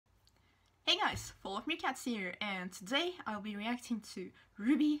guys, Full of Meerkats here, and today I'll be reacting to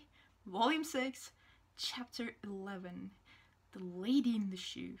RWBY Volume 6, Chapter 11, The Lady in the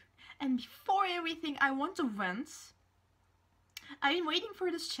Shoe. And before everything, I want to vent. I've been waiting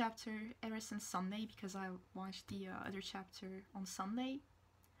for this chapter ever since Sunday because I watched the other chapter on Sunday.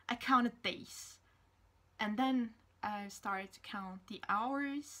 I counted days, and then I started to count the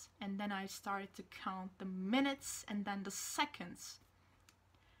hours, and then I started to count the minutes, and then the seconds.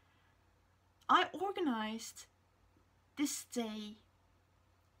 I organized this day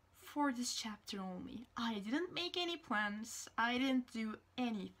for this chapter only. I didn't make any plans, I didn't do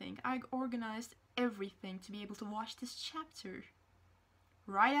anything. I organized everything to be able to watch this chapter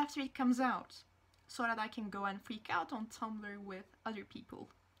right after it comes out, so that I can go and freak out on Tumblr with other people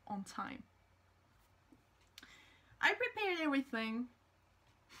on time. I prepared everything,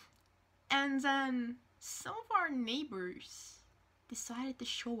 and then some of our neighbors decided to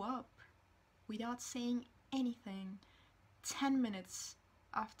show up without saying anything 10 minutes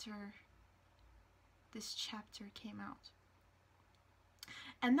after this chapter came out.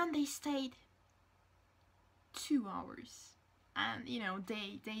 And then they stayed 2 hours. And you know,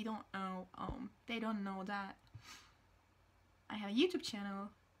 they don't know that I have a YouTube channel,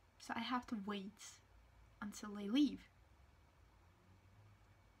 so I have to wait until they leave.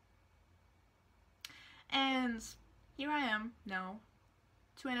 And here I am now,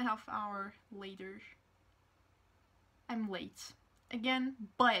 2.5 hours later. I'm late again,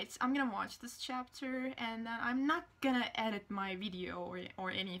 but I'm gonna watch this chapter, and I'm not gonna edit my video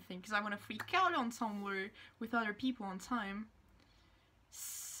or anything because I want to freak out on Tumblr with other people on time.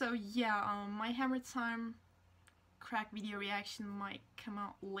 So yeah, my Hammer Time crack video reaction might come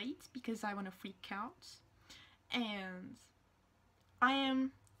out late because I want to freak out, and I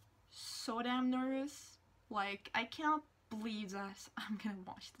am so damn nervous. Like, I cannot believe that I'm gonna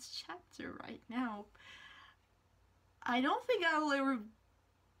watch this chapter right now. I don't think I will ever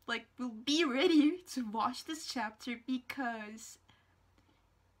will be ready to watch this chapter because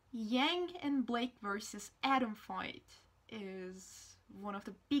Yang and Blake versus Adam fight is one of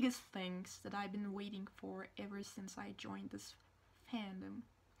the biggest things that I've been waiting for ever since I joined this fandom.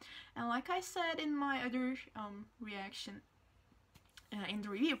 And like I said in my other reaction, in the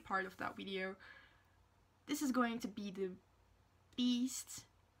review part of that video, this is going to be the Beast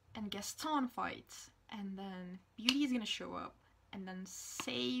and Gaston fight, and then Beauty is gonna show up and then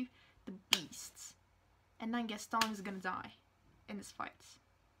save the Beast, and then Gaston is gonna die in this fight,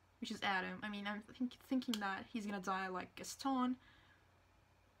 which is Adam. I mean, I'm thinking that he's gonna die like Gaston,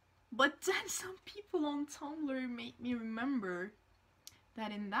 but then some people on Tumblr made me remember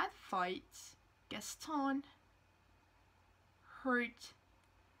that in that fight, Gaston hurt,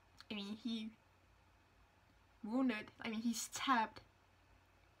 he wounded, he stabbed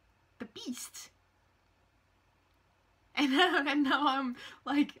the Beast. And now I'm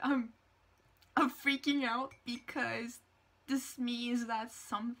freaking out because this means that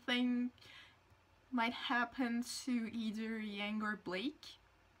something might happen to either Yang or Blake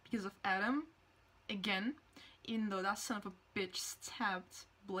because of Adam again, even though that son of a bitch stabbed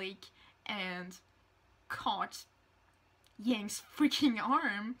Blake and caught Yang's freaking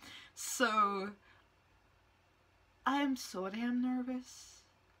arm. So I am so damn nervous.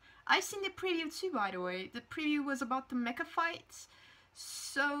 I've seen the preview too, by the way. The preview was about the mecha fights,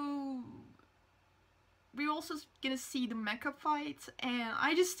 so we're also gonna see the mecha fight, and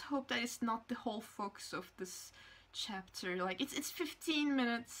I just hope that it's not the whole focus of this chapter. Like, it's 15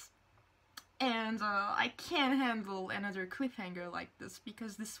 minutes, and I can't handle another cliffhanger like this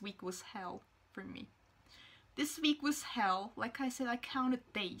because this week was hell for me. This week was hell. Like I said, I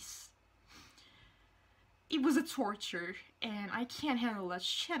counted days. It was a torture, and I can't handle that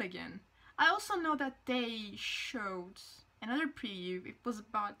shit again. I also know that they showed another preview. It was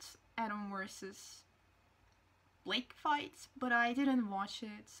about Adam versus Blake fight, but I didn't watch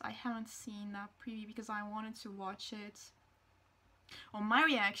it. I haven't seen that preview because I wanted to watch it on my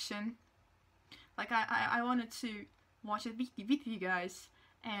reaction. Like, I wanted to watch it with you guys,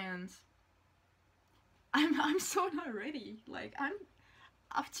 and I'm so not ready. Like,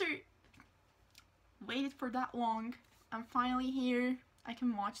 after waited for that long, I'm finally here. I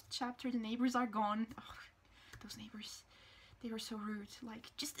can watch the chapter. The neighbors are gone. Oh, those neighbors, they were so rude. Like,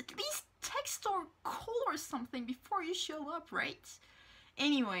 just at least text or call or something before you show up, right?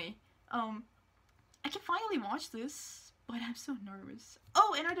 Anyway, I can finally watch this, but I'm so nervous.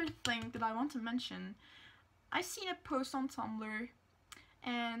 Oh, another thing that I want to mention. I've seen a post on Tumblr,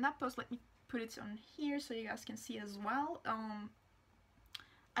 and that post, let me put it on here so you guys can see as well.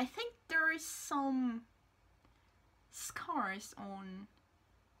 I think there is some scars on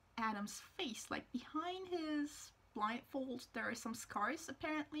Adam's face. Like behind his blindfold there are some scars,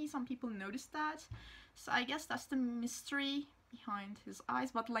 apparently. Some people noticed that. So I guess that's the mystery behind his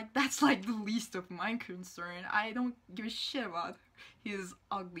eyes, but like that's like the least of my concern. I don't give a shit about his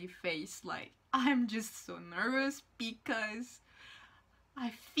ugly face. Like I'm just so nervous because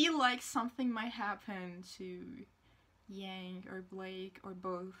I feel like something might happen to Yang or Blake or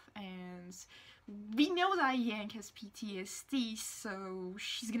both, and we know that Yang has PTSD, so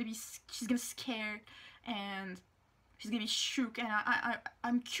she's gonna scared and she's gonna be shook, and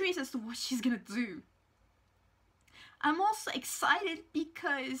I'm curious as to what she's gonna do. I'm also excited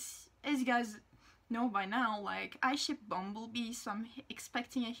because, as you guys know by now, like, I ship Bumblebee, so I'm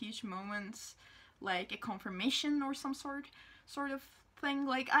expecting a huge moment, like a confirmation or some sort of thing.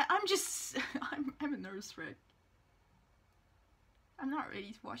 Like, I'm a nervous wreck. I'm not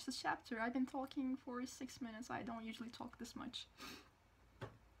ready to watch this chapter. I've been talking for 6 minutes. I don't usually talk this much.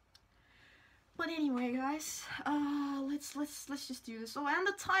 But anyway, guys, let's just do this. Oh, and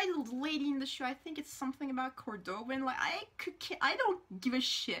the title, the lady in the shoe, I think it's something about Cordovan. Like, I don't give a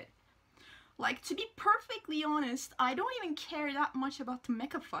shit. Like, to be perfectly honest, I don't even care that much about the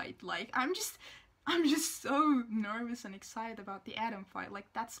mecha fight. Like, I'm just so nervous and excited about the Adam fight. Like,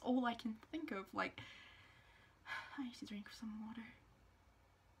 that's all I can think of. Like, I need to drink some water.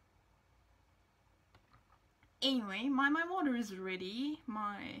 Anyway, my water is ready.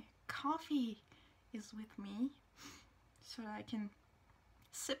 My coffee is with me, so that I can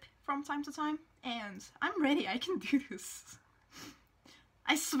sip from time to time, and I'm ready. I can do this.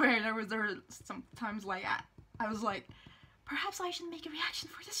 I swear there were some times like I was like, perhaps I should make a reaction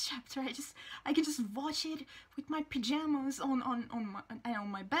for this chapter. I can just watch it with my pajamas on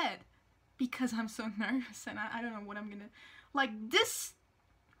my bed, because I'm so nervous and I don't know what I'm gonna like. This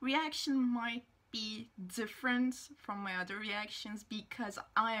reaction might be different from my other reactions because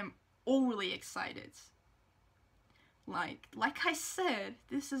I am overly excited. Like I said,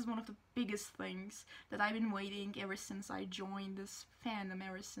 this is one of the biggest things that I've been waiting ever since I joined this fandom,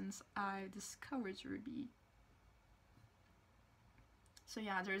 ever since I discovered RWBY. So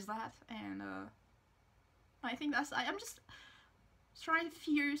yeah, there's that, and I think I'm just trying to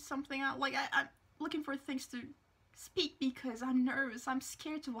figure something out. Like I'm looking for things to speak because I'm nervous. I'm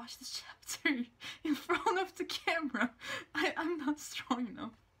scared to watch this chapter in front of the camera. I'm not strong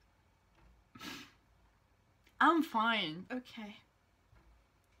enough. I'm fine. Okay.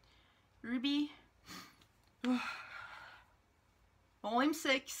 RWBY. Volume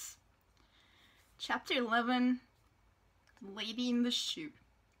 6. Chapter 11. Lady in the Shoe.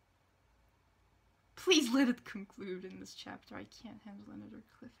 Please let it conclude in this chapter. I can't handle another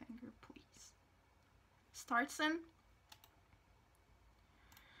cliffhanger, please. Starts in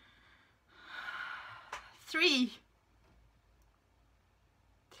 3,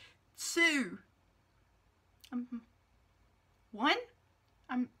 2, 1.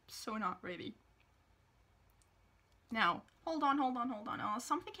 I'm so not ready. Now, hold on.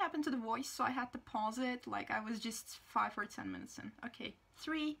 Something happened to the voice, so I had to pause it. Like, I was just 5 or 10 minutes in. Okay,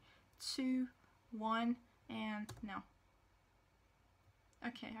 3, 2, 1, and now.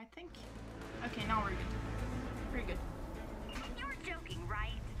 Okay, I think. Okay, now we're good. Very good. You're joking,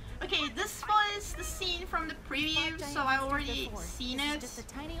 right? Okay, this was the scene from the preview, so I already seen it. Just a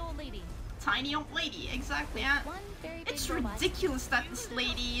tiny old lady. Tiny old lady, exactly. And it's ridiculous that this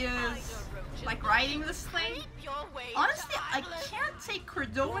lady is like riding this thing. Honestly, I can't take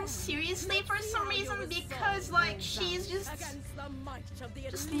Cordovan seriously for some reason because like she's just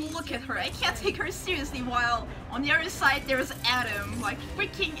look at her. I can't take her seriously, while on the other side there's Adam, like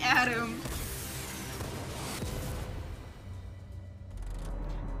freaking Adam.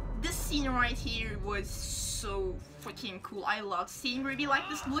 This scene right here was so freaking cool. I love seeing RWBY like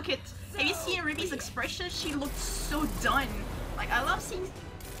this. Look at, have you seen RWBY's expression? She looked so done. Like, I love seeing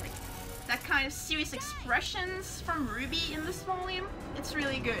like that kind of serious expressions from RWBY in this volume. It's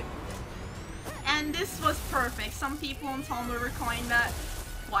really good. And this was perfect. Some people on Tumblr were calling that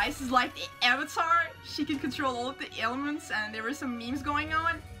Weiss is like the Avatar. She can control all of the elements, and there were some memes going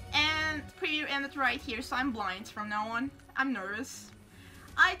on. And the preview ended right here, so I'm blind from now on. I'm nervous.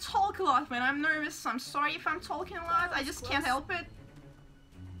 I talk a lot when I'm nervous, so I'm sorry if I'm talking a lot. I just can't help it.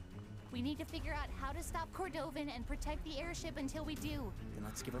 We need to figure out how to stop Cordovan and protect the airship until we do. Then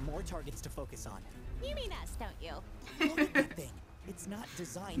let's give her more targets to focus on. You mean us, don't you? Look at that thing. It's not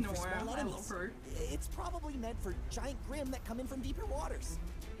designed for small I enemies. love her. It's probably meant for giant Grimm that come in from deeper waters.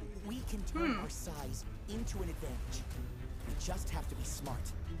 We can turn our size into an advantage. We just have to be smart.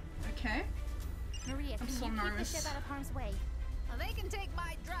 Okay. Maria, can so you keep the nervous. ship out of harm's way? Well, they can take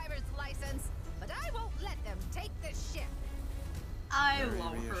my driver's license, but I won't let them take the ship. I Very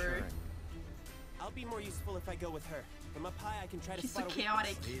love her. reassuring. I'll be more useful if I go with her. From up high, I can try to She's so spot a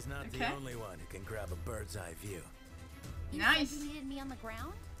chaotic. He's not Okay. the only one who can grab a bird's eye view. You Nice. said you needed me on the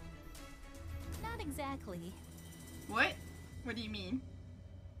ground? Not exactly. What? What do you mean?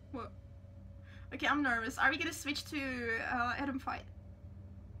 What? Okay, I'm nervous. Are we gonna switch to Adam fight?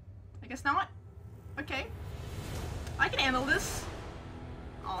 I guess not. Okay. I can handle this.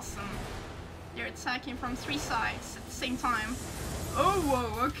 Awesome. They're attacking from 3 sides at the same time. Oh,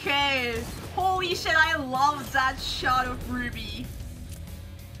 whoa, okay. Holy shit, I love that shot of Ruby.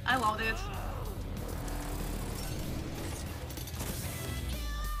 I loved it.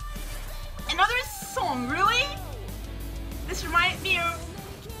 Another song, really? This reminded me of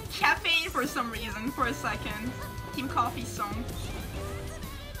Caffeine for some reason, for a second. Team Coffee song.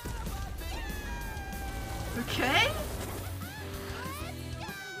 Okay.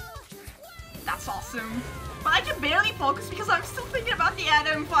 That's awesome. But I can barely focus because I'm still thinking about the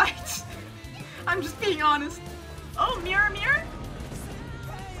Adam fight. I'm just being honest. Oh, mirror, mirror?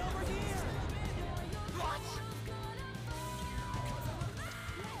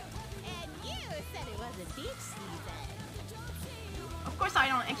 And you said it wasn't beach season. Of course I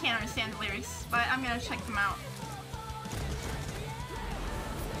can't understand the lyrics, but I'm gonna check them out.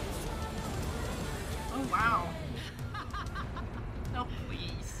 Oh wow. Oh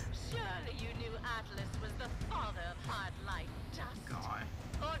please. Surely you knew Atlas was the father of hard light dust. God.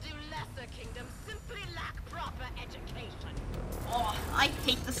 Or do lesser kingdoms simply lack proper education? Oh, I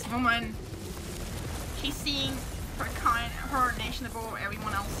hate this woman. She's seeing her nation above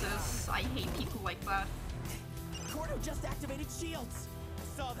everyone else's. I hate people like that. Cordo just activated shields.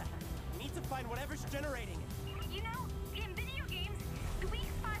 I saw that. We need to find whatever's generating it. You know, in video games, the weak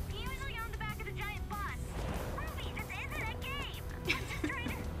spot's usually on the back of the giant boss. Ruby, this isn't a game. I'm just trying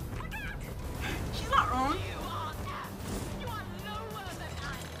to... Look out! She's not wrong. You are lower than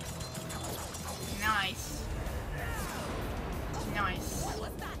I am. Nice. Nice. What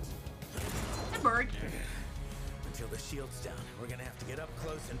was that? The bird. Until the shield's down, we're gonna have to get up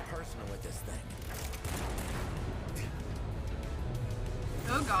close and personal with this thing.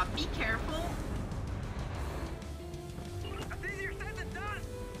 Oh god, be careful. That's easier said than done.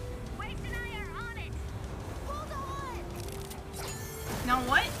 Waste and I are on it. Hold on! Now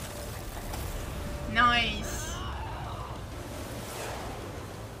what? Nice.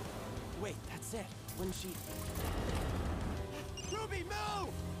 Wait, that's it. When she... Ruby, move!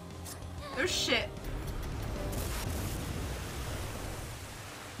 Oh shit.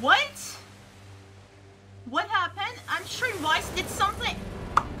 What? What happened? I'm sure Weiss did something.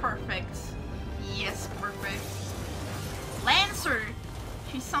 Perfect. Yes, perfect. Lancer!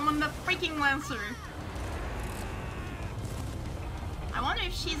 She summoned the freaking Lancer. I wonder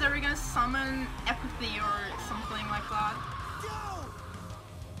if she's ever gonna summon Empathy or something like that.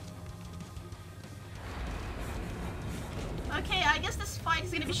 Okay, I guess this fight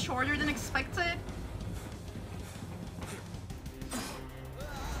is gonna be shorter than expected.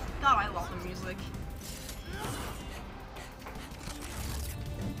 God, I love the music.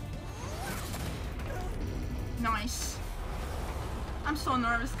 Nice. I'm so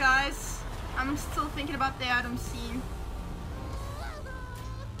nervous, guys. I'm still thinking about the Adam scene.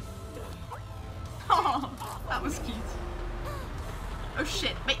 Oh, that was cute. Oh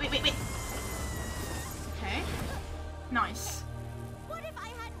shit. Wait, wait, wait, wait. Okay. Nice. What if I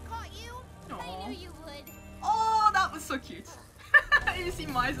hadn't caught you? Aw. I knew you would. Oh, that was so cute. You see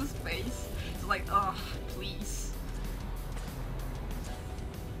Miza's face. It's like, oh, please.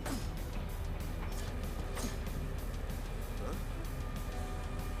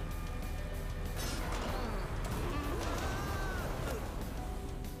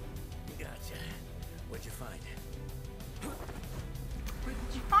 Gotcha. What'd you find? What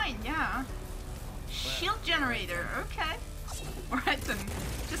did you find? Yeah. Shield generator. Okay. Alright then.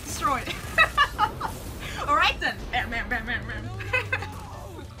 Just destroy it. Alright then. Bam, bam, bam, bam, bam.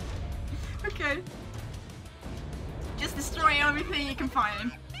 Okay. Just destroy everything you can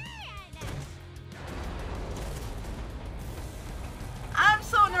find. I'm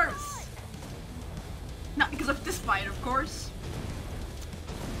so nervous. Not because of this fight, of course.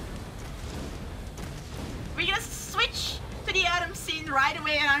 We're gonna switch to the Adam scene right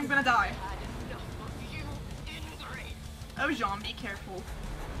away and I'm gonna die. Oh, Jean, be careful.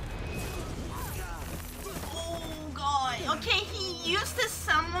 Oh, God. Okay, he used his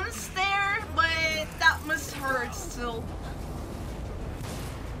summons there, but that must hurt still.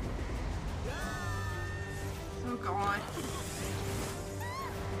 Oh, God.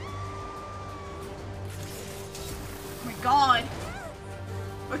 Oh, my God.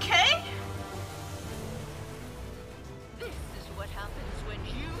 Okay? This is what happens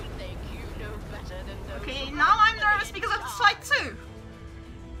that too.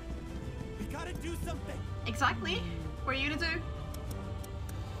 We gotta do something. Exactly. What are you gonna do?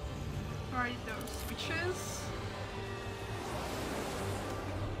 Where are those switches?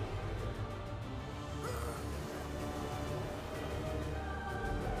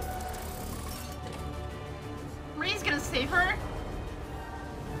 Marie's gonna save her.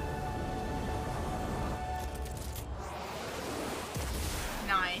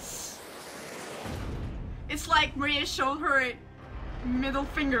 Nice. It's like Maria showed her middle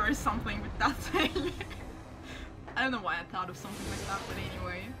finger or something with that thing. I don't know why I thought of something like that, but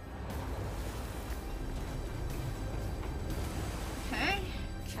anyway. Okay.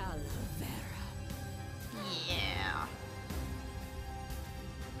 Calavera. Yeah.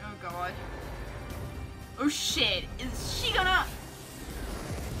 Oh god. Oh shit, is she gonna...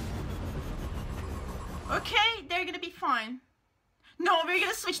 Okay, they're gonna be fine. No, we're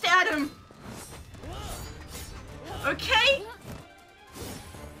gonna switch to Adam. Okay.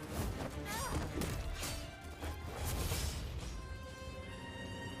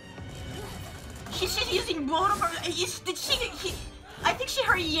 She's using both of her. Did she? I think she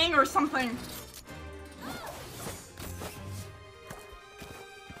heard Yang or something.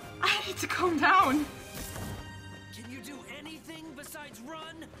 I need to calm down. Can you do anything besides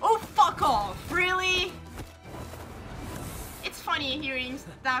run? Oh, fuck off! Really? It's funny hearing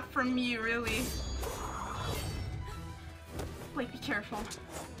that from you, really. Wait, be careful.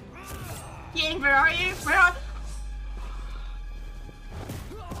 Yang, where are you? Where are...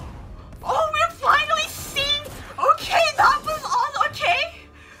 Oh, we're finally seeing... Okay, that was all... Okay.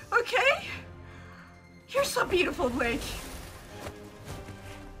 Okay. You're so beautiful, Blake.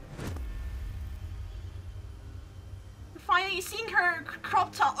 Finally seeing her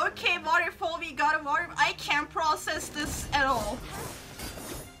crop top. Okay, waterfall, we got a water... I can't process this at all.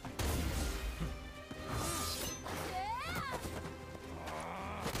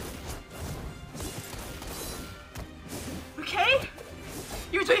 Okay?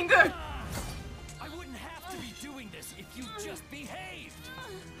 You're doing good. I wouldn't have to be doing this if you just behaved.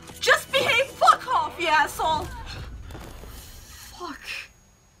 Just behave. Fuck off, you asshole. Fuck.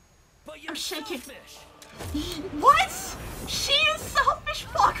 But you're I'm shaking. selfish. What? She is selfish.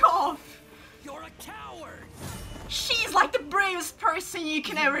 Fuck off. You're a coward. She's like the bravest person you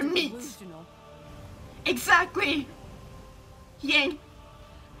can ever meet. Exactly. Yang.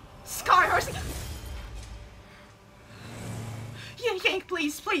 Scar her. Yang,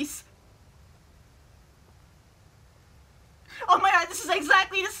 please, please. Oh my god, this is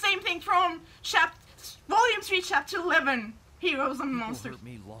exactly the same thing from Volume 3, Chapter 11. Heroes and Monsters. Hurt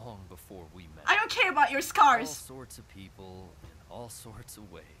me long before we met. I don't care about your All scars. sorts of people in all sorts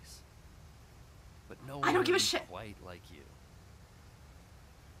of ways. But no I don't one give a really shit. quite like you.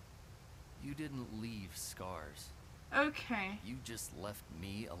 You didn't leave scars. Okay. You just left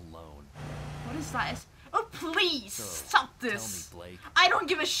me alone. What is that? Oh, please, So, stop this. Tell me, Blake, I don't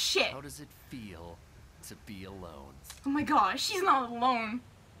give a shit. how does it feel to be alone? Oh my god, she's not alone.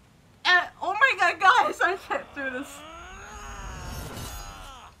 Oh my god, guys, I can't do this.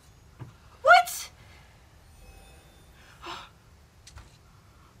 What?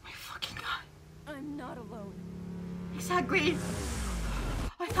 My fucking god. I'm not alone. Exactly.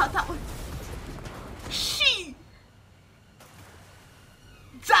 I thought that was... She...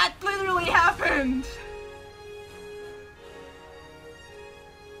 That literally happened.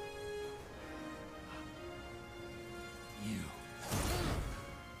 You.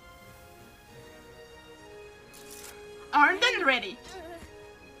 Armed and ready.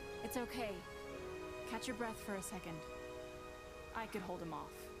 It's okay. Catch your breath for a second. I could hold him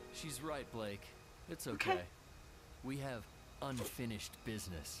off. She's right, Blake. It's okay. Okay. We have unfinished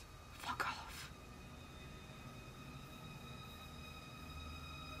business. Fuck off.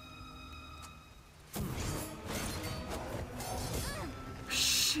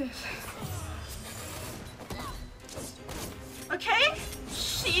 Shit. Okay,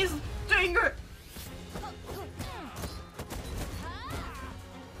 she's doing good.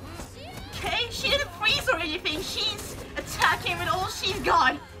 Okay, she didn't freeze or anything. She's attacking with all she's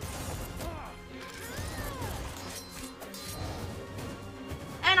got.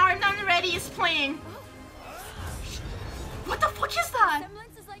 And our non-ready is playing. What the fuck is that?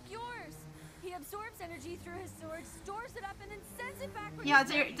 Semblance is like yours. He absorbs energy through his sword, stores it up, and then sends it back. Yeah,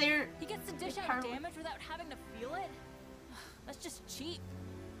 they're He gets to dish out apparently- damage without having to feel it. That's just cheap.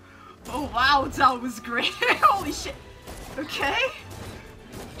 Oh wow, that was great. Holy shit. Okay.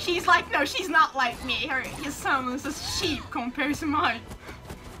 She's like, no, she's not like me. His summons is cheap compared to mine.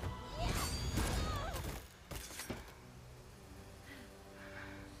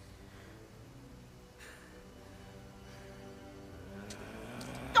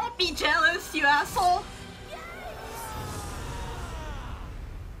 be jealous, you asshole!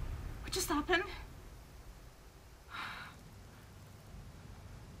 What just happened?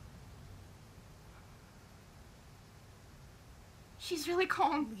 She's really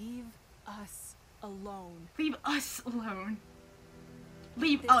calm. Leave us alone. Leave us alone.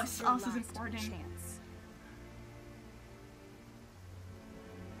 Leave This us. is your Us is last important. chance.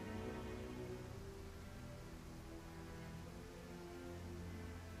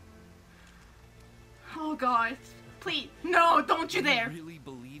 Oh god. Please. No, don't you dare. Really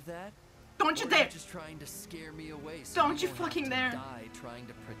believe that? Don't you Or are dare. you just trying to scare me away so Don't you won't have fucking to dare. die trying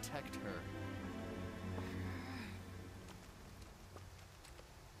to protect her?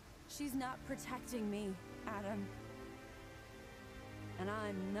 She's not protecting me, Adam. And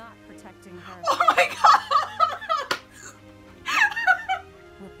I'm not protecting her. Oh my god.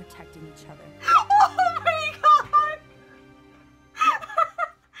 We're protecting each other. Oh my god.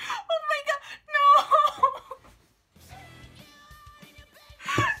 Oh my god. No.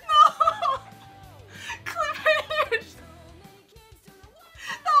 No. Cliffhangers.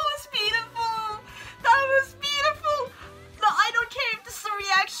 That was beautiful. That was beautiful. No, I don't care if this is a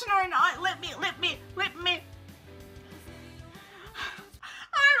reaction or not. Let me.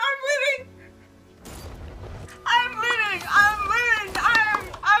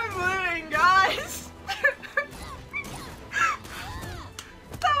 I'm living, guys.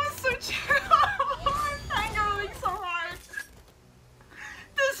 That was so chill. I'm fangirling so hard.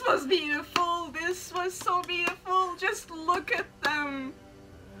 This was beautiful. This was so beautiful. Just look at them.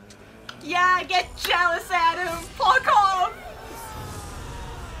 Yeah, get jealous, Adam. Fuck off.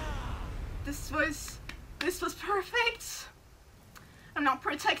 This was perfect. I'm not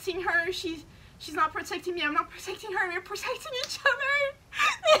protecting her. She's not protecting me. I'm not protecting her. We're protecting each other.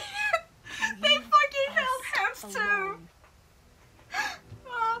 They fucking held hands too. Alone.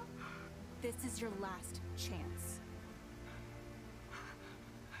 Oh. This is your last chance.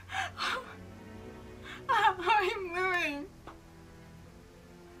 I'm doing,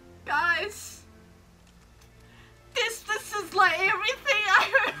 guys. This is like everything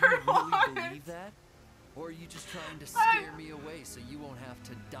I ever You really wanted. believe that? Or are you just trying to scare me away so you won't have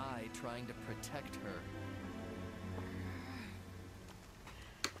to die trying to protect her?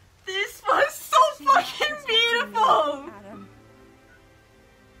 This was so She's not fucking protecting me, beautiful. Adam.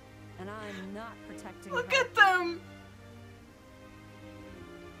 And I'm not protecting Look her. at them.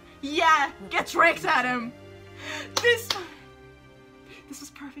 Yeah, get wrecked, Adam. This was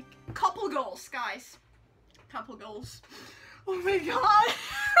perfect. Couple goals, guys. Couple goals. Oh my god.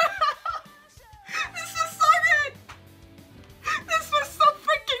 This was so good. This was so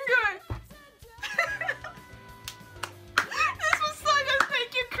freaking good. This was so good.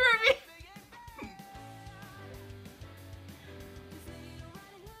 Thank you, Kirby.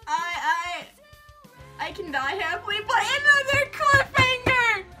 I can die happily, but another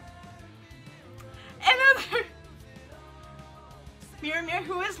cliffhanger. Another. Mirror, mirror,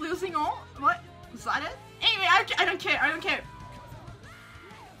 who is losing all? What? Was that it? Anyway, I don't care. I don't care.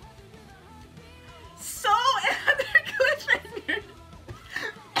 So, another cliffhanger.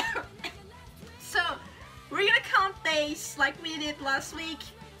 So, we're gonna count days like we did last week.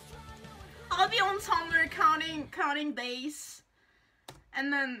 I'll be on Tumblr counting days.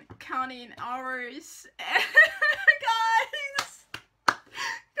 And then counting hours. Guys!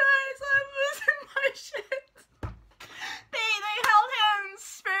 Guys, I'm losing my shit. They held hands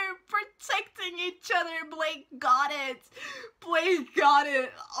for protecting each other. Blake got it. Blake got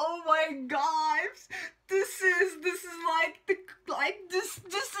it. Oh my god. This is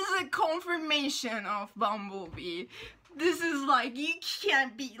a confirmation of Bumblebee. This is like, you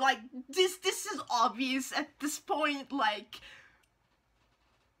can't be like this is obvious at this point, like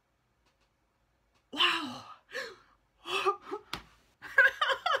wow.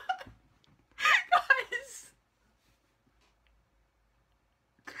 Guys.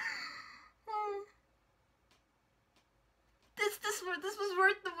 This was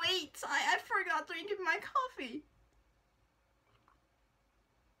worth the wait. I forgot drinking my coffee.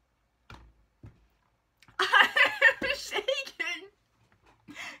 I'm shaking.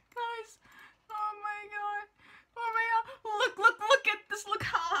 Guys. Oh my god. Oh my god. Look at this. Look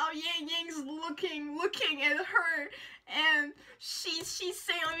how Yang Yang's looking at her, and she's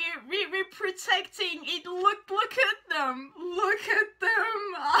saying we're protecting it. Look at them. Look at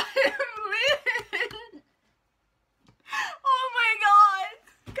them. I am living. Oh my god.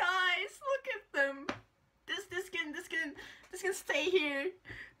 Guys, look at them. This can stay here.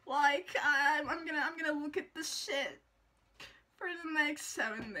 Like I'm gonna look at this shit for the next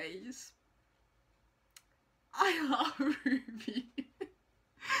 7 days. I love Ruby.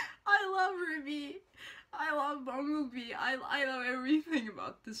 I love RWBY. I love Bumblebee. I know everything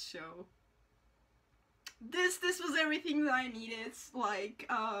about this show. This was everything that I needed. Like,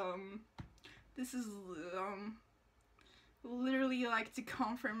 this is, literally like the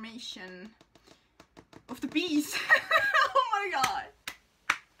confirmation of the bees. Oh my god.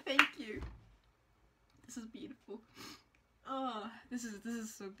 Thank you. This is beautiful. Oh, this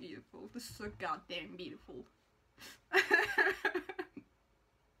is so beautiful. This is so goddamn beautiful. I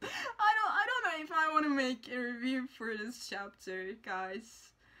don't know if I want to make a review for this chapter,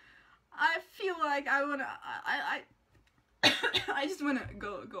 guys. I feel like I wanna, I just wanna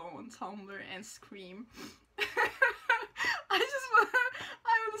go on Tumblr and scream. I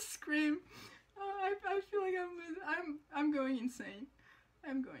wanna scream. I feel like I'm going insane.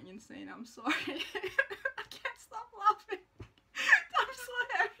 I'm going insane. I'm sorry. I can't stop laughing. I'm so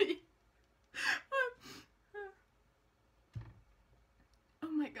happy.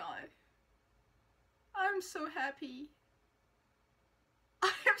 Oh my god. I'm so happy.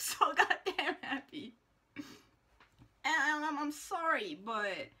 I am so goddamn happy. And I'm sorry,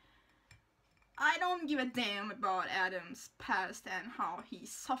 but I don't give a damn about Adam's past and how he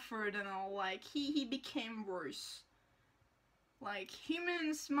suffered and all. Like, he became worse. Like,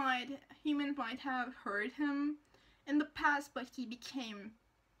 humans might have hurt him in the past, but he became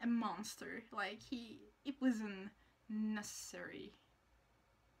a monster. Like, it wasn't necessary.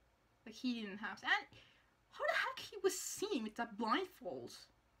 Like, he didn't have to. And how the heck he was seeing with that blindfold?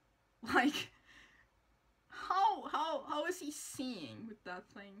 Like, how is he seeing with that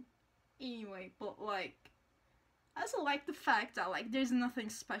thing? Anyway, but like, I also like the fact that like there's nothing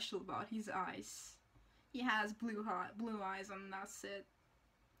special about his eyes. He has blue eyes and that's it.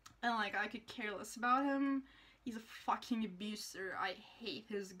 And like, I could care less about him. He's a fucking abuser. I hate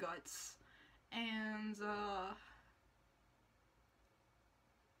his guts. And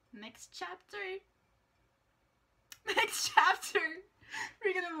next chapter,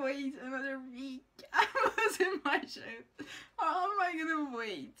 we're gonna wait another week. I'm losing my shit. How am I gonna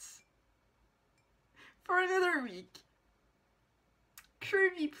wait for another week?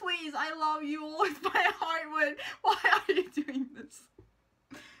 Kirby, please, I love you all with my heart, but why are you doing this?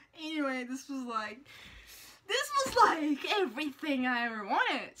 Anyway, this was like everything I ever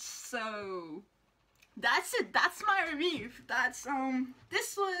wanted. So that's it. That's my review. That's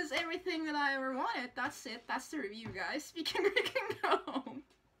this was everything that I ever wanted. That's it. That's the review, guys. We can go home.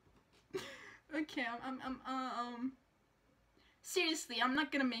 Okay, seriously, I'm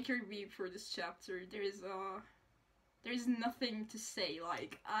not gonna make a review for this chapter. There's nothing to say.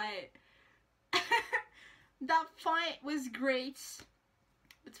 Like, that fight was great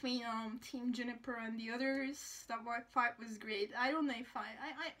between Team Juniper and the others. That fight was great. I don't know if I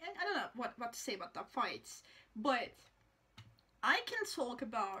don't know what to say about that fight, but I can talk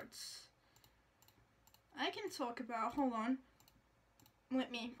about hold on.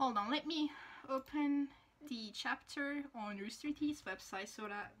 Let me open the chapter on Rooster Teeth's website so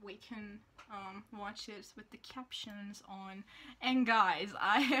that we can watch this with the captions on. And guys,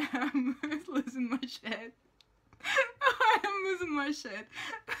 I am losing my shit. I am losing my shit.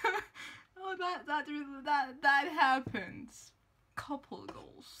 Oh, that happens. Couple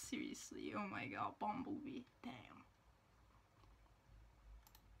goals, seriously. Oh my god, Bumblebee. Damn.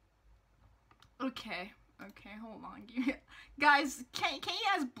 Okay, hold on. Guys, can you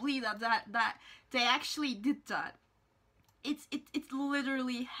guys believe that they actually did that? It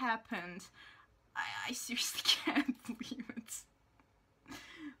literally happened. I seriously can't believe it.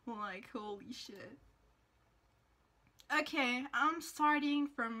 Like, holy shit. Okay, I'm starting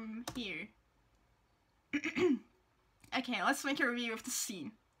from here. Okay, let's make a review of the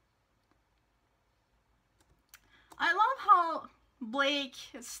scene. I love how Blake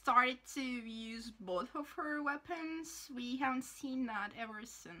has started to use both of her weapons. We haven't seen that ever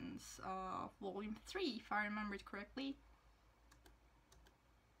since Volume 3, if I remembered correctly.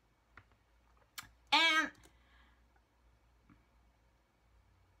 And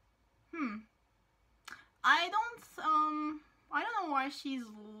I don't know why she's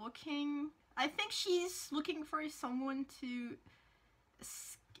looking. I think she's looking for someone to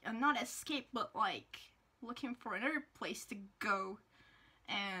not escape, but like looking for another place to go.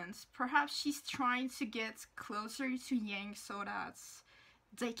 And perhaps she's trying to get closer to Yang so that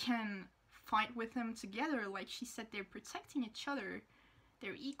they can fight with him together. Like she said, they're protecting each other.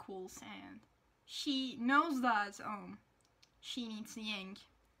 They're equals, and she knows that she needs Yang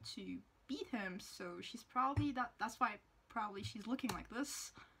to beat him, so she's probably that's why probably she's looking like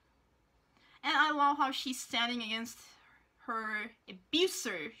this. And I love how she's standing against her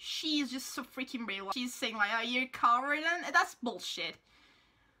abuser. She's just so freaking brave. She's saying like, "Oh, you're a coward," and that's bullshit.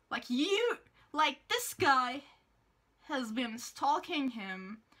 Like this guy has been stalking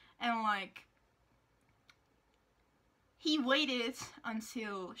him, and like he waited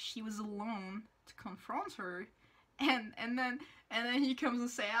until she was alone to confront her, and then he comes and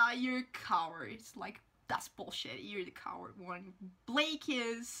say, "Ah, you're a coward." It's like, that's bullshit. You're the coward one. Blake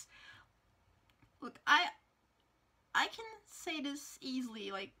is. Look, I can say this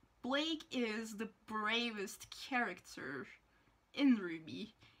easily. Like, Blake is the bravest character in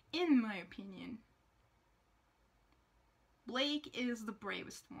RWBY, in my opinion. Blake is the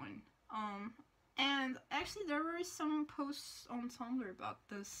bravest one. And actually there were some posts on Tumblr about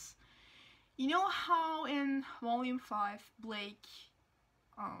this. You know how in Volume 5 Blake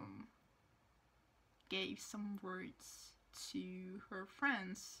gave some words to her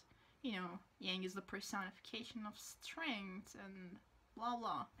friends? You know, Yang is the personification of strength and blah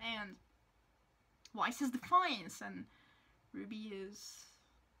blah, and Weiss is defiance, and Ruby is,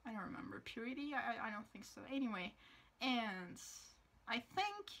 I don't remember, purity? I don't think so. Anyway, and I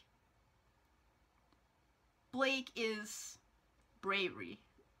think Blake is bravery.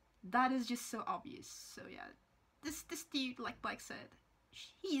 That is just so obvious. So yeah, this dude, like Blake said,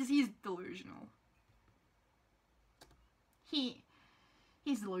 he's delusional.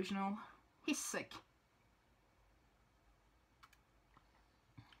 He's delusional. He's sick.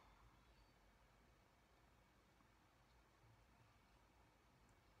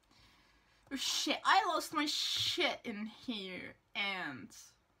 Oh shit, I lost my shit in here, and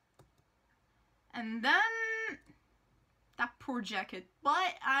then that poor jacket.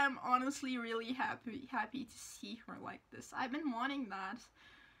 But I'm honestly really happy to see her like this. I've been wanting that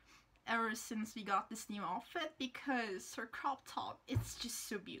ever since we got this new outfit, because her crop top, it's just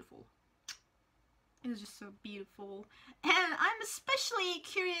so beautiful. It's just so beautiful. And I'm especially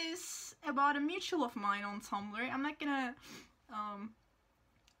curious about a mutual of mine on Tumblr. I'm not gonna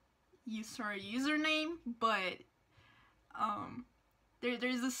use her username, but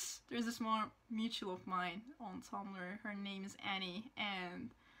there's this more mutual of mine on Tumblr. Her name is Annie,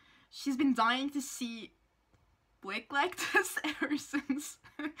 and she's been dying to see Blake like this ever since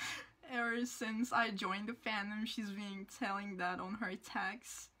I joined the fandom. She's been telling that on her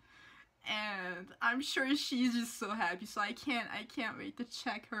tags, and I'm sure she's just so happy. So I can't wait to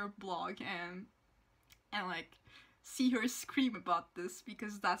check her blog and like see her scream about this,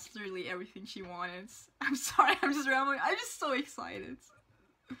 because that's literally everything she wanted. I'm sorry, I'm just rambling. I'm just so excited.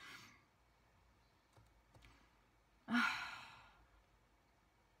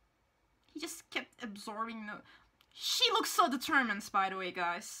 He just kept absorbing the... She looks so determined, by the way,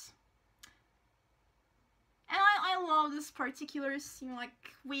 guys. And I love this particular scene. Like,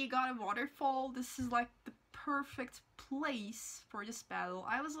 we got a waterfall. This is like the perfect place for this battle.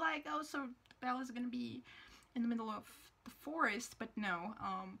 I was like, oh, so the battle is gonna be in the middle of the forest, but no.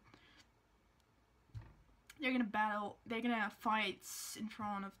 They're gonna fight in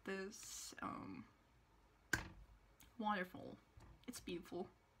front of this waterfall. It's beautiful.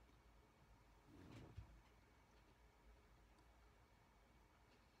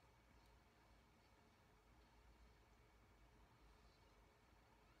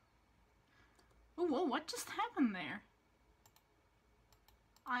 Oh, whoa, what just happened there?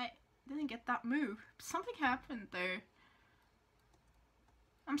 I didn't get that move. Something happened there.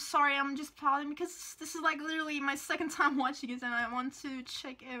 I'm sorry, I'm just pausing because this is like literally my second time watching it, and I want to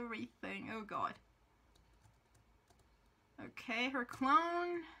check everything. Oh god. Okay, her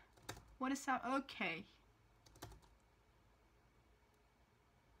clone. What is that? Okay.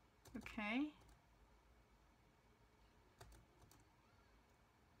 Okay.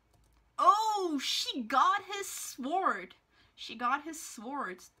 Oh, she got his sword. She got his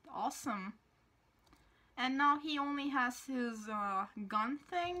sword. Awesome. And now he only has his gun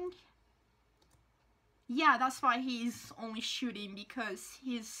thing. Yeah, that's why he's only shooting, because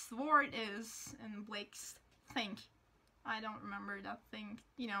his sword is in Blake's thing. I don't remember that thing.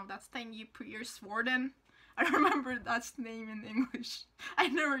 You know, that thing you put your sword in. I don't remember that's name in English. I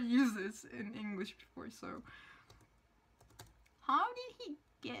never used this in English before, so... How did he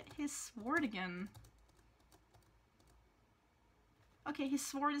get his sword again? Okay, his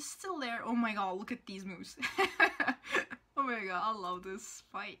sword is still there. Oh my god, look at these moves. Oh my god, I love this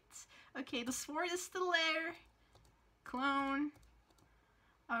fight. Okay, the sword is still there. Clone.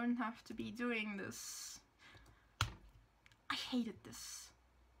 I don't have to be doing this. I hated this.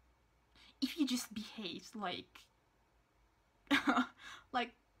 If you just behave like...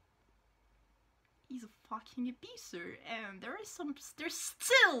 like... he's a fucking abuser, and there's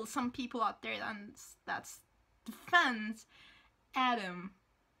still some people out there that defend Adam.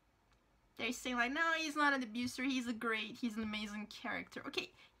 they're saying like, no, he's not an abuser, he's an amazing character.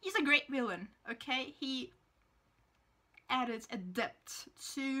 Okay, he's a great villain, okay? He added a depth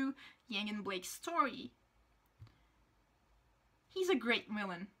to Yang and Blake's story. He's a great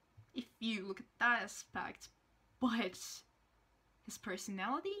villain, if you look at that aspect, but his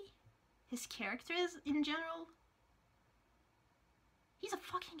personality, his characters in general, he's a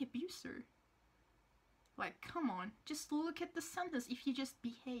fucking abuser. Like, come on, just look at the sentence, if you just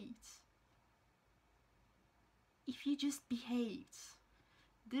behaved. If you just behaved.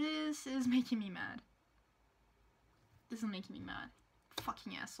 This is making me mad. This is making me mad.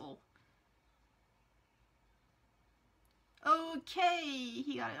 Fucking asshole. Okay,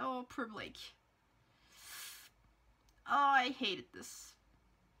 he got it. Oh, poor Blake. Oh, I hated this.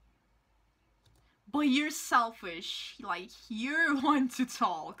 But you're selfish. Like, you want to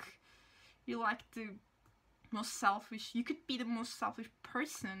talk. You're like the most selfish. You could be the most selfish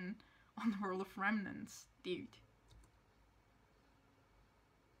person on the World of Remnants, dude.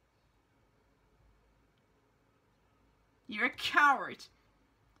 You're a coward.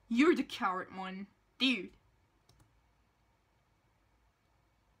 You're the coward one, dude.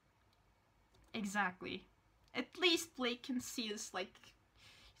 Exactly. At least Blake can see us like,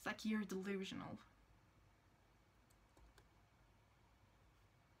 he's like, you're delusional.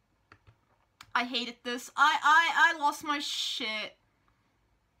 I hated this. I lost my shit.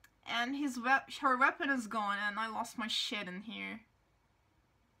 And her weapon is gone, and I lost my shit in here.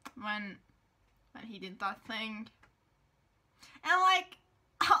 When he did that thing. And like,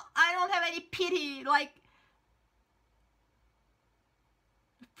 I don't have any pity, like,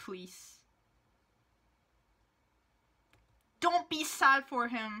 please. Don't be sad for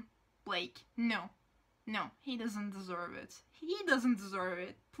him, Blake. No. No, he doesn't deserve it. He doesn't deserve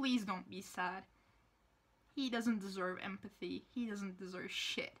it. Please don't be sad. He doesn't deserve empathy. He doesn't deserve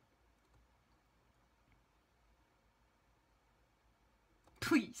shit.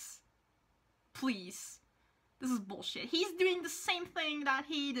 Please. Please. This is bullshit. He's doing the same thing that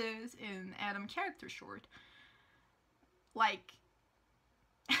he does in Adam character short. Like,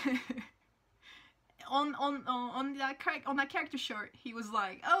 on that character short, he was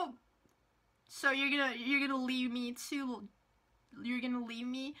like, "Oh, so you're gonna leave me too? You're gonna leave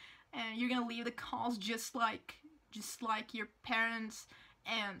me, and you're gonna leave the cause just like your parents."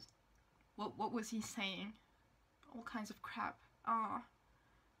 And what was he saying? All kinds of crap.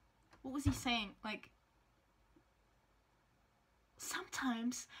 What was he saying? Like,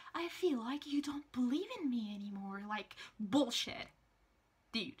 sometimes I feel like you don't believe in me anymore. Like, bullshit.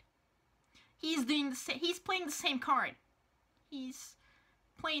 Dude. He's doing the same. He's playing the same card. He's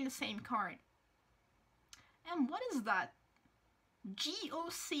playing the same card. And what is that?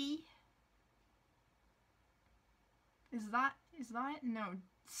 GOC? Is that it? No.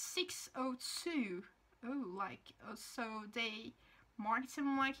 602. Oh, like, so they marked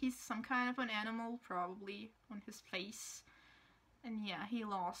him like he's some kind of an animal, probably, on his face. And yeah, he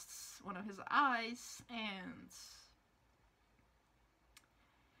lost one of his eyes, and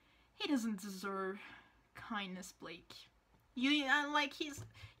he doesn't deserve kindness, Blake. You didn't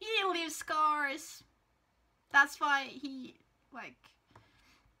leave scars. That's why he, like,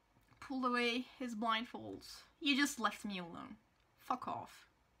 pulled away his blindfolds. You just left me alone. Fuck off.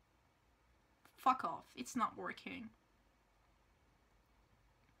 Fuck off. It's not working.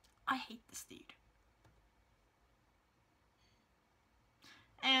 I hate this dude.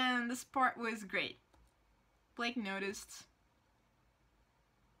 And this part was great. Blake noticed.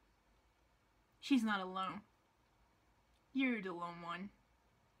 She's not alone. You're the lone one.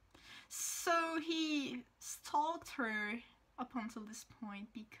 So he stalked her up until this point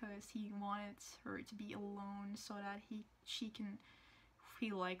because he wanted her to be alone so that she can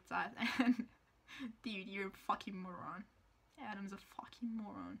feel like that. And dude, you're a fucking moron. Adam's a fucking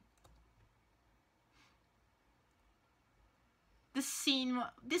moron. This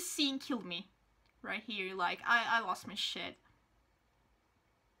scene killed me. Right here, like, I lost my shit.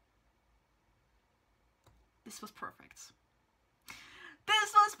 This was perfect.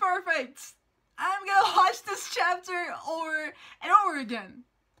 This was perfect! I'm gonna watch this chapter over and over again.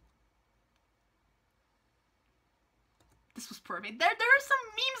 This was perfect. There are some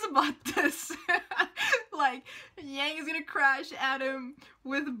memes about this. Like, Yang is gonna crash Adam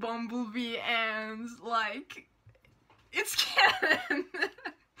with Bumblebee, and like, it's canon.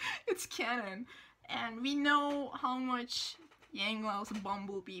 It's canon. And we know how much Yang loves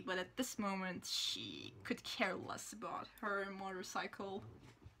Bumblebee, but at this moment she could care less about her motorcycle.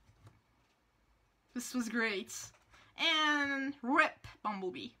 This was great. And RIP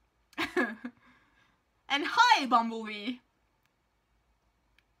Bumblebee. And hi Bumblebee!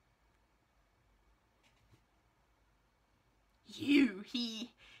 you.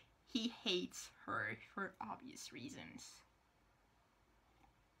 He hates her for obvious reasons.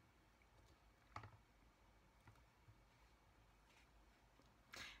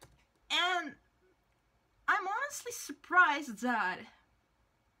 And I'm honestly surprised that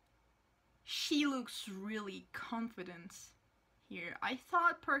she looks really confident here. I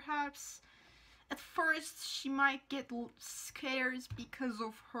thought perhaps at first she might get scared because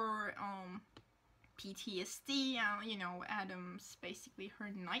of her PTSD, you know, Adam's basically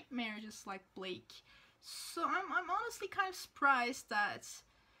her nightmare, just like Blake. So I'm honestly kind of surprised that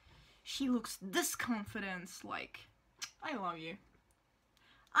she looks this confident. Like, I love you.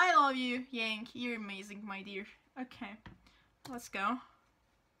 I love you, Yang. You're amazing, my dear. Okay, let's go.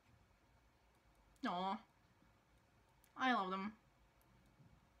 Aw. I love them.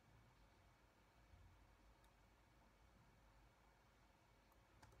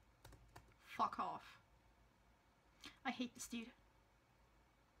 Fuck off. I hate this dude.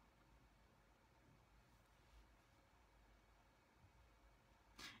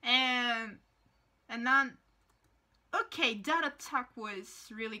 And then, okay, that attack was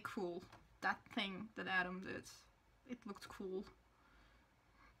really cool. That thing that Adam did. It looked cool.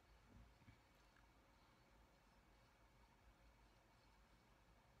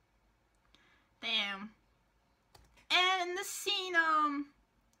 Damn. And in this scene,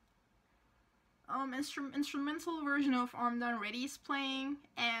 instrumental version of Armed and Ready is playing,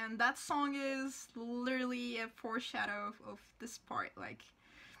 and that song is literally a foreshadow of this part. Like,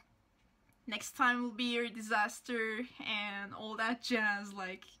 next time will be your disaster and all that jazz.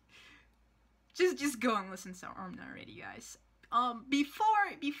 Like, just go and listen to Armed and Ready, guys.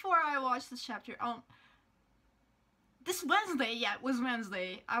 Before I watched this chapter, this Wednesday, yeah, it was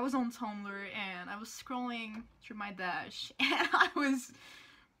Wednesday, I was on Tumblr and I was scrolling through my dash, and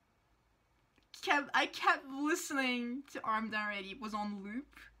I kept listening to Armed and Ready. It was on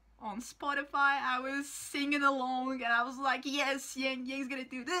loop on Spotify. I was singing along and I was like, yes, Yang's gonna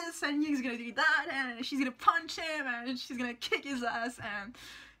do this and Yang's gonna do that and she's gonna punch him and she's gonna kick his ass, and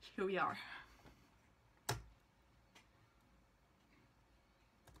here we are.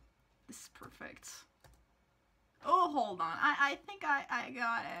 This is perfect. Oh, hold on. I think I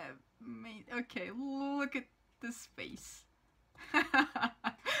got it. Okay, look at this face.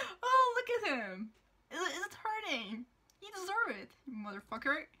 Oh, look at him. Is it hurting? You deserve it, you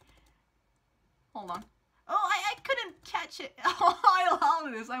motherfucker. Hold on. Oh, I couldn't catch it. Oh, I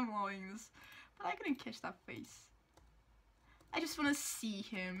love this. I'm loving this. But I couldn't catch that face. I just want to see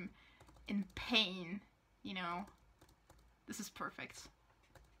him in pain, you know. This is perfect.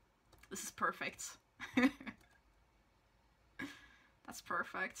 This is perfect. That's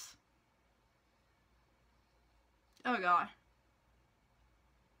perfect. Oh god.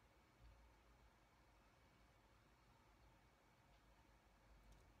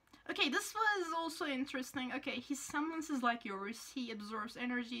 Okay, this was also interesting. Okay, his semblance is like yours. He absorbs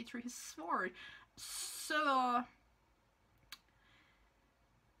energy through his sword. So,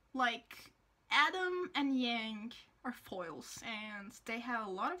 like, Adam and Yang are foils, and they have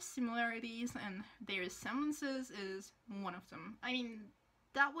a lot of similarities, and their semblances is one of them. I mean,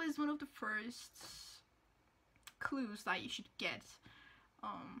 that was one of the first clues that you should get,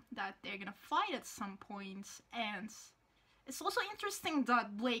 that they're gonna fight at some point. And it's also interesting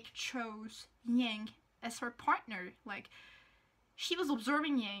that Blake chose Yang as her partner. Like, she was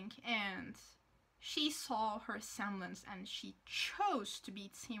observing Yang and she saw her semblance and she chose to be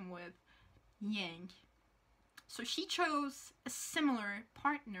team with Yang. So she chose a similar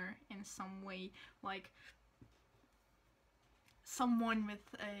partner in some way, like someone with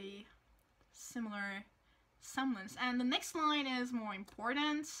a similar semblance. And the next line is more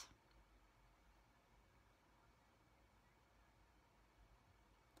important.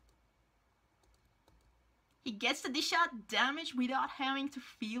 He gets to dish out damage without having to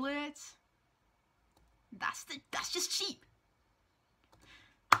feel it. That's just cheap.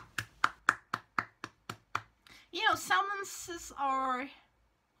 You know, semblances are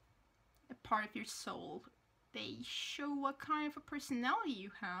a part of your soul. They show what kind of a personality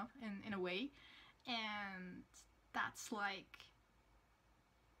you have in a way, and that's like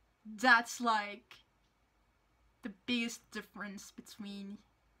the biggest difference between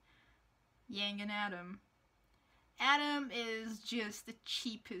Yang and Adam. Adam is just the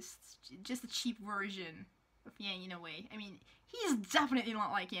cheapest, just a cheap version of Yang in a way. I mean, he's definitely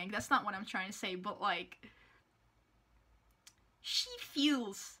not like Yang, that's not what I'm trying to say, but like, she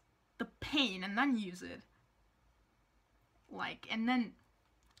feels the pain and then uses it. Like, and then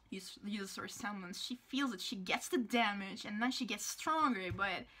uses her semblance. She feels it, she gets the damage, and then she gets stronger.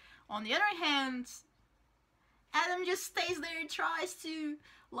 But on the other hand, Adam just stays there and tries to,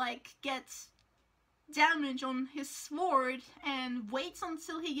 like, get damage on his sword and waits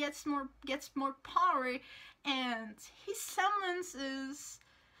until he gets more power, and his semblance is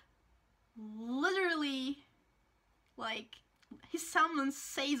literally, like, his semblance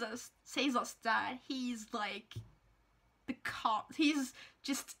says us that he's like he's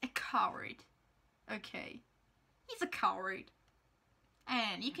just a coward. Okay, he's a coward,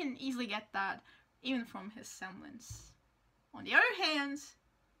 and you can easily get that even from his semblance. On the other hand,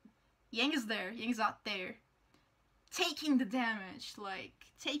 Yang is there. Yang is out there, taking the damage, like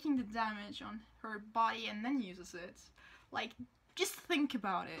taking the damage on her body, and then uses it. Like, just think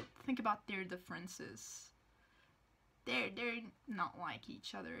about it. Think about their differences. They're not like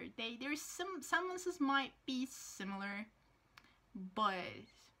each other. Their semblances might be similar, but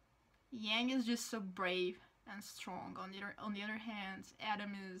Yang is just so brave and strong. On the other hand,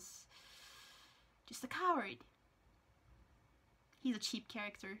 Adam is just a coward. He's a cheap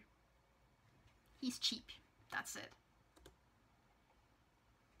character. He's cheap. That's it.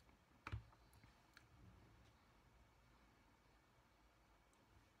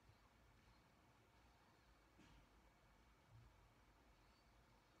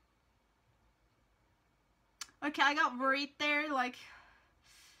 Okay, I got worried there, like...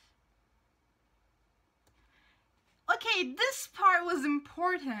 Okay, this part was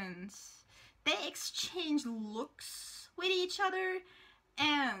important. They exchanged looks with each other,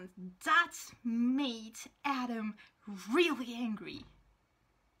 and that made Adam really angry.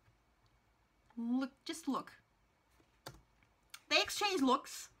 Look, just look. They exchanged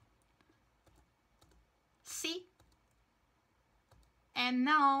looks. See? And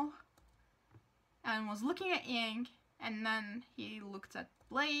now... and was looking at Yang, and then he looked at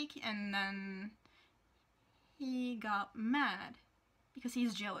Blake, and then he got mad because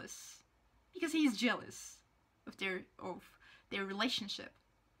he's jealous. Because he's jealous of their relationship.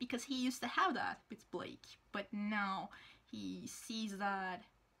 Because he used to have that with Blake, but now he sees that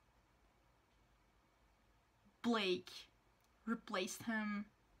Blake replaced him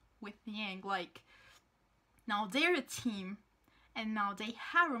with Yang. Like, now they're a team. And now they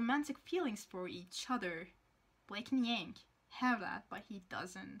have romantic feelings for each other. Blake and Yang have that, but he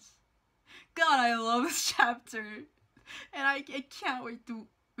doesn't. God, I love this chapter. And I can't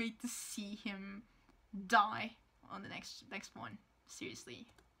wait to see him die on the next one. Seriously.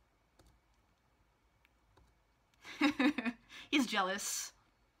 He's jealous.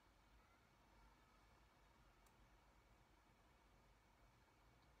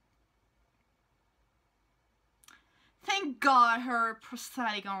 Thank God, her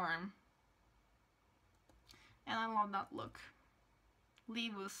prosthetic arm. And I love that look.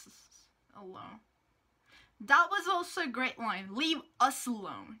 Leave us alone. That was also a great line. Leave us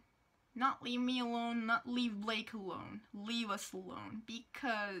alone. Not leave me alone, not leave Blake alone. Leave us alone.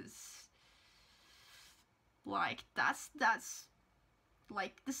 Because, like, that's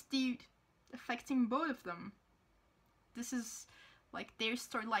like, this dude affecting both of them. This is, like, their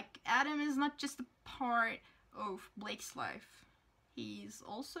story. Like, Adam is not just a part of Blake's life. He's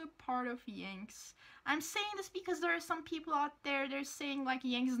also part of Yang's. I'm saying this because there are some people out there, they're saying like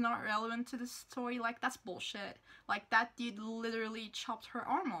Yang is not relevant to the story. Like, that's bullshit. Like, that dude literally chopped her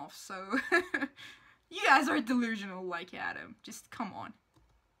arm off, so you guys are delusional like Adam. Just come on.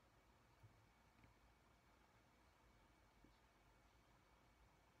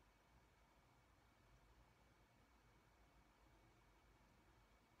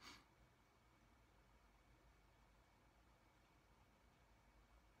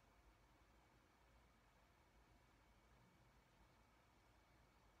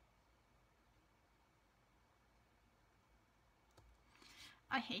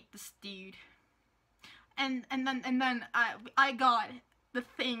 I hate this dude. And then I got the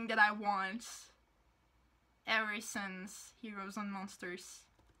thing that I want ever since Heroes and Monsters.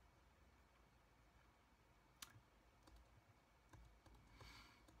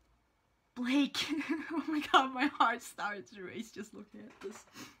 Blake. Oh my god, my heart started to race just looking at this.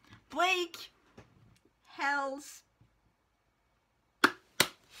 Blake held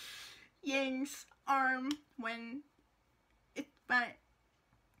Yang's arm when it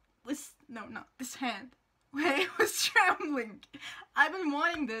was, no, not this hand, when it was trembling. I've been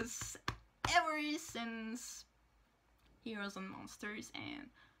wanting this ever since Heroes and Monsters,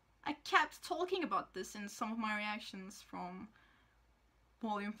 and I kept talking about this in some of my reactions from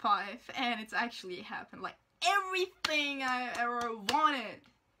Volume 5, and it's actually happened. Like, everything I ever wanted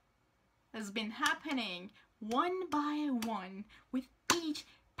has been happening one by one with each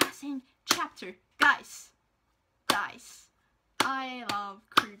passing chapter. Guys, I love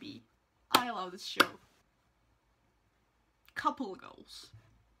RWBY. I love this show. couple goals.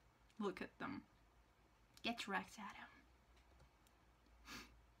 Look at them. Get wrecked, Adam.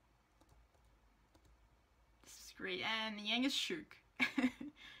 This is great. And Yang is shook.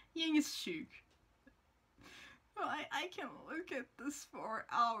 Yang is shook. Oh, I can look at this for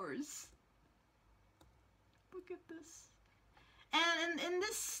hours. Look at this. And in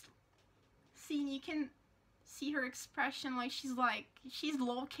this scene, you can see her expression, like she's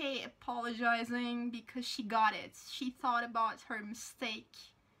low-key apologizing because she got it. She thought about her mistake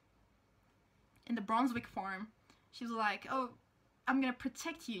in the Brunswick farm. She was like, oh, I'm gonna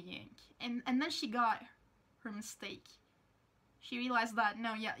protect you, Yank. And then she got her mistake. She realized that,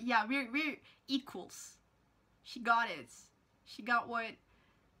 no, yeah, we're equals. She got it. She got what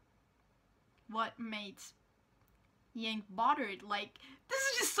made Yank bothered. Like, this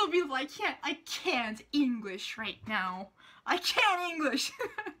is just so beautiful. I can't English right now. I can't English.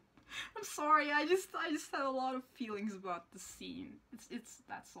 I'm sorry. I just had a lot of feelings about the scene.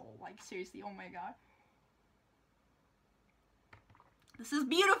 That's all. Like, seriously. Oh my god. This is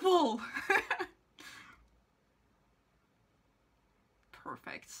beautiful.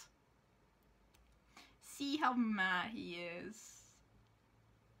 Perfect. See how mad he is.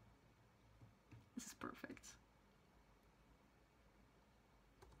 This is perfect.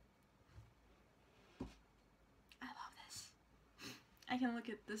 I love this. I can look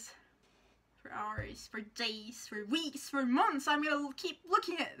at this for hours, for days, for weeks, for months. I'm gonna keep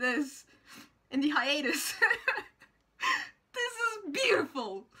looking at this in the hiatus. This is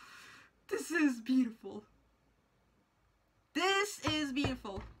beautiful. This is beautiful. This is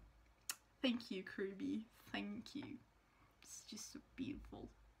beautiful. Thank you, Kirby. Thank you. It's just so beautiful.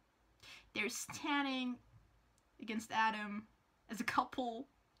 They're standing against Adam as a couple,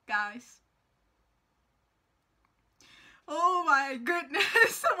 guys. Oh my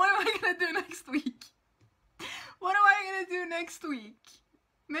goodness. What am I gonna do next week? What am I gonna do next week?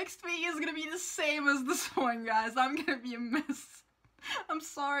 Next week is gonna be the same as this one, guys. I'm gonna be a mess. I'm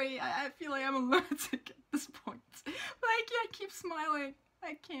sorry. I feel like I'm a lunatic at this point. But I can't keep smiling.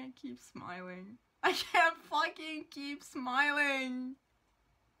 I can't keep smiling. I can't fucking keep smiling.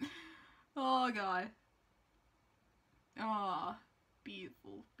 Oh god. Oh,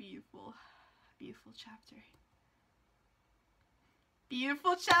 beautiful, beautiful, beautiful chapter.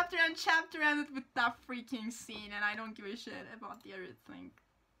 Beautiful chapter, and chapter ended with that freaking scene, and I don't give a shit about the other thing.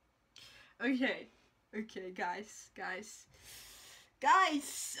 Okay, okay, guys,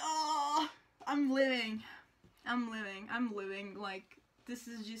 oh, I'm living, like, this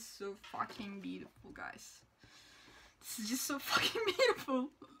is just so fucking beautiful, guys. This is just so fucking beautiful.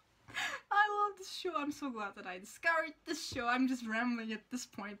 I love this show. I'm so glad that I discovered this show. I'm just rambling at this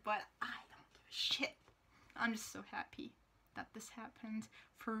point, but I don't give a shit. I'm just so happy that this happened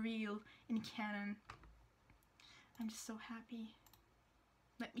for real in canon. I'm just so happy.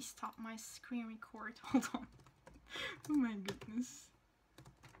 Let me stop my screen record. Hold on. Oh my goodness.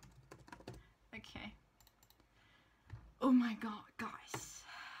 Okay. Oh my god, guys.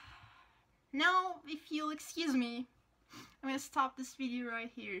 Now, if you'll excuse me, I'm gonna stop this video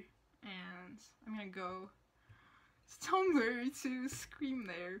right here. And I'm gonna go somewhere to scream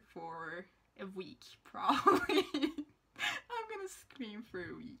there for a week, probably. I'm gonna scream for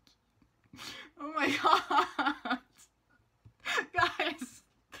a week. Oh my god. Guys,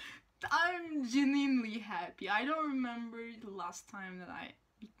 I'm genuinely happy. I don't remember the last time that I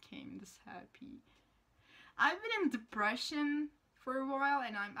became this happy. I've been in depression for a while,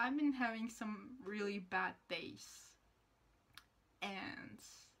 and I've been having some really bad days. And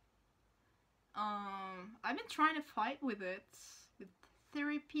I've been trying to fight with it with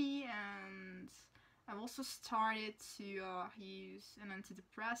therapy, and I've also started to use an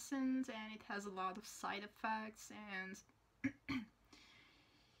antidepressant, and it has a lot of side effects, and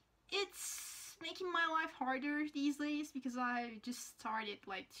it's making my life harder these days because I just started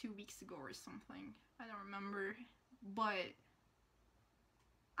like 2 weeks ago or something. I don't remember, but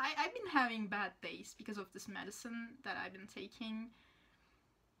I've been having bad days because of this medicine that I've been taking.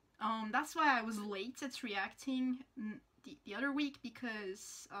 That's why I was late at reacting the other week,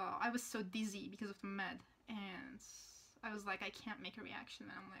 because I was so dizzy because of the med, and I was like, I can't make a reaction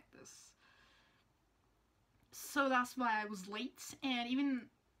and I'm like this. So that's why I was late, and even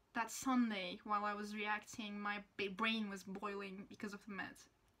that Sunday while I was reacting, my brain was boiling because of the med.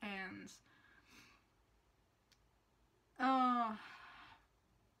 And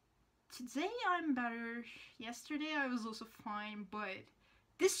today I'm better. Yesterday I was also fine, but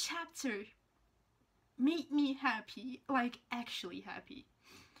this chapter made me happy, like actually happy.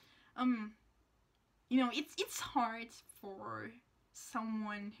 You know, it's hard for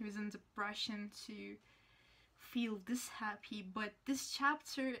someone who's in depression to feel this happy, but this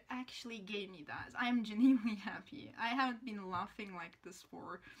chapter actually gave me that. I'm genuinely happy. I haven't been laughing like this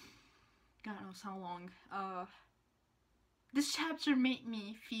for God knows how long. This chapter made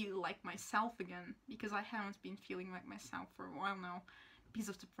me feel like myself again, because I haven't been feeling like myself for a while now, because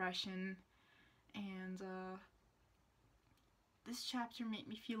of depression, and this chapter made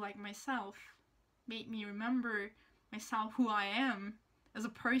me feel like myself, made me remember myself, who I am as a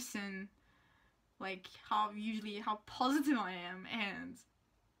person, like how positive I am, and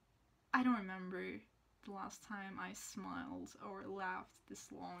I don't remember the last time I smiled or laughed this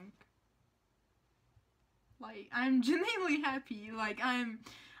long. Like, I'm genuinely happy. Like, I'm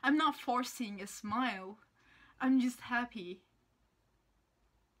not forcing a smile. I'm just happy.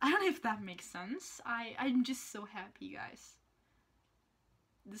 I don't know if that makes sense. I'm just so happy, guys.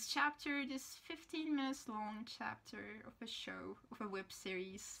 This chapter, this 15 minutes long chapter of a show, of a web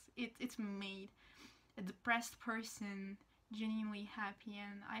series, it's made a depressed person genuinely happy,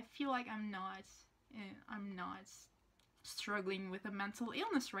 and I feel like I'm not struggling with a mental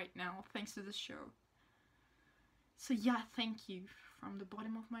illness right now thanks to this show. So yeah, thank you from the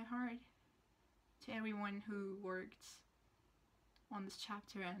bottom of my heart to everyone who worked on this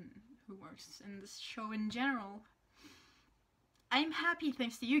chapter and who works in this show in general. I'm happy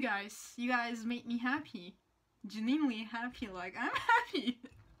thanks to you guys. You guys make me happy. Genuinely happy, like, I'm happy.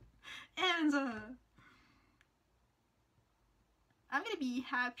 And I'm gonna be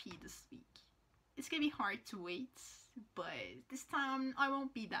happy this week. It's gonna be hard to wait, but this time I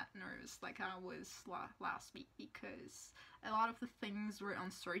won't be that nervous like I was last week, because a lot of the things were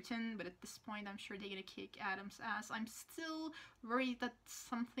uncertain, but at this point I'm sure they're gonna kick Adam's ass. I'm still worried that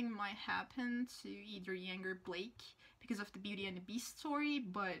something might happen to either Yang or Blake because of the Beauty and the Beast story,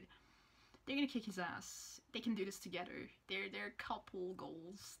 but they're gonna kick his ass. They can do this together. They're couple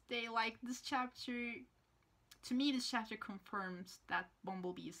goals. They like this chapter. To me, this chapter confirms that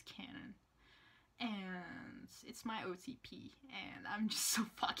Bumblebee is canon. And it's my OTP, and I'm just so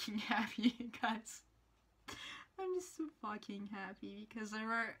fucking happy, guys. I'm just so fucking happy, because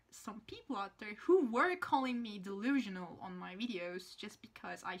there are some people out there who were calling me delusional on my videos just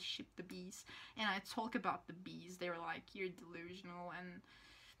because I ship the bees and I talk about the bees. They were like, you're delusional, and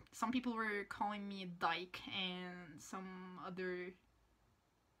some people were calling me a dyke and some other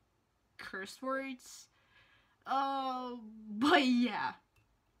curse words. But yeah.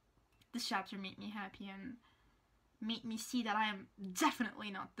 This chapter made me happy and made me see that I am definitely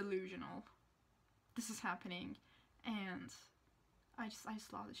not delusional. This is happening, and I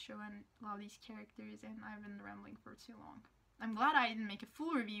just love the show and love these characters, and I've been rambling for too long. I'm glad I didn't make a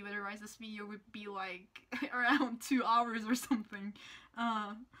full review, otherwise this video would be like around 2 hours or something.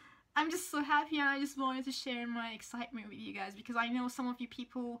 I'm just so happy, and I just wanted to share my excitement with you guys, because I know some of you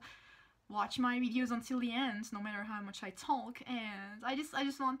people watch my videos until the end, no matter how much I talk, and I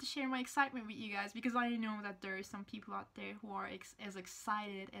just want to share my excitement with you guys, because I know that there are some people out there who are as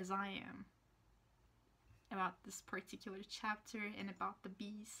excited as I am about this particular chapter and about the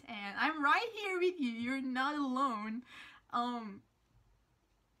bees, and I'm right here with you. You're not alone. No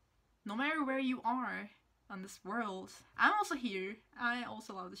matter where you are on this world, I'm also here. I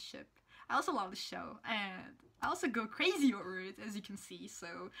also love the ship. I also love the show, and I also go crazy over it, as you can see.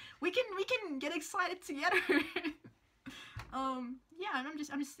 So we can get excited together. Yeah, I'm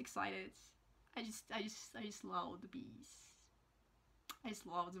just excited. I just love the bees. I just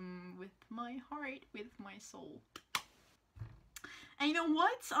love them with my heart, with my soul. And you know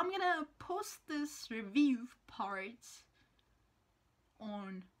what? I'm gonna post this review part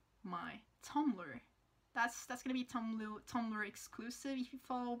on my Tumblr. That's gonna be Tumblr exclusive. If you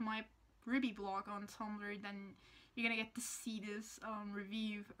follow my RWBY blog on Tumblr, then you're gonna get to see this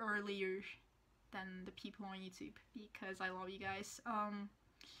review earlier than the people on YouTube, because I love you guys.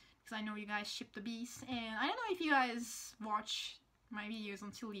 Because I know you guys ship the bees, and I don't know if you guys watch my videos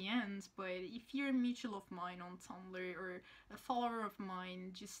until the end, but if you're a mutual of mine on Tumblr or a follower of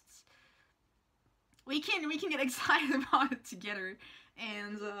mine, just we can get excited about it together.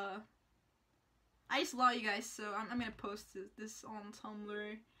 And I just love you guys, so I'm gonna post this on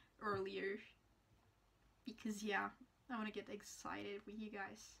Tumblr earlier, because yeah, I want to get excited with you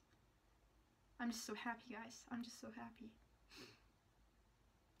guys. I'm just so happy, guys. I'm just so happy.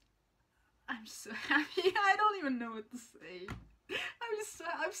 I'm just so happy. I don't even know what to say.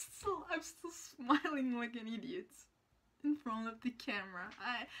 I'm still smiling like an idiot in front of the camera.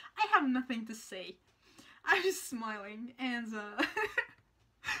 I have nothing to say. I'm just smiling, and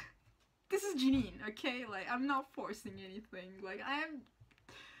this is Janine, okay? Like, I'm not forcing anything. Like,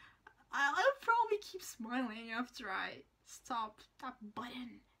 I'll probably keep smiling after I stop that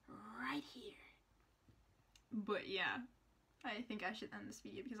button right here. But yeah, I think I should end this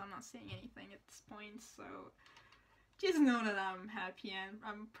video because I'm not saying anything at this point, so just know that I'm happy, and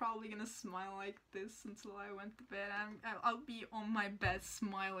I'm probably gonna smile like this until I went to bed. I'll be on my bed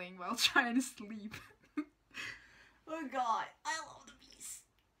smiling while trying to sleep. Oh god, I love the bees.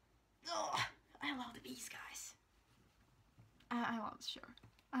 Oh, I love the bees, guys. I love the show.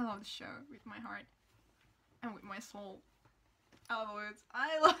 I love the show with my heart and with my soul. I love it.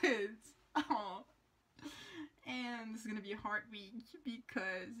 I love it. Oh. And this is gonna be a hard week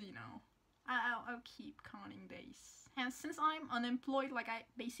because, you know, I'll keep counting days. And since I'm unemployed, like I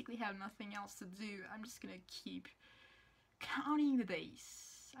basically have nothing else to do, I'm just gonna keep counting the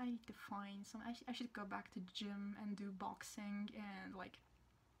days. I need to find some. I should go back to gym and do boxing and like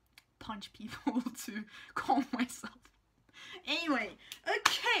punch people to calm myself. Anyway,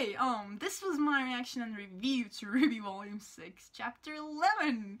 okay, this was my reaction and review to RWBY Volume 6, Chapter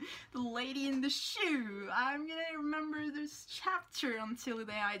 11, The Lady in the Shoe. I'm gonna remember this chapter until the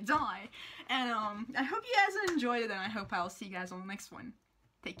day I die. And, I hope you guys enjoyed it, and I hope I'll see you guys on the next one.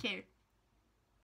 Take care.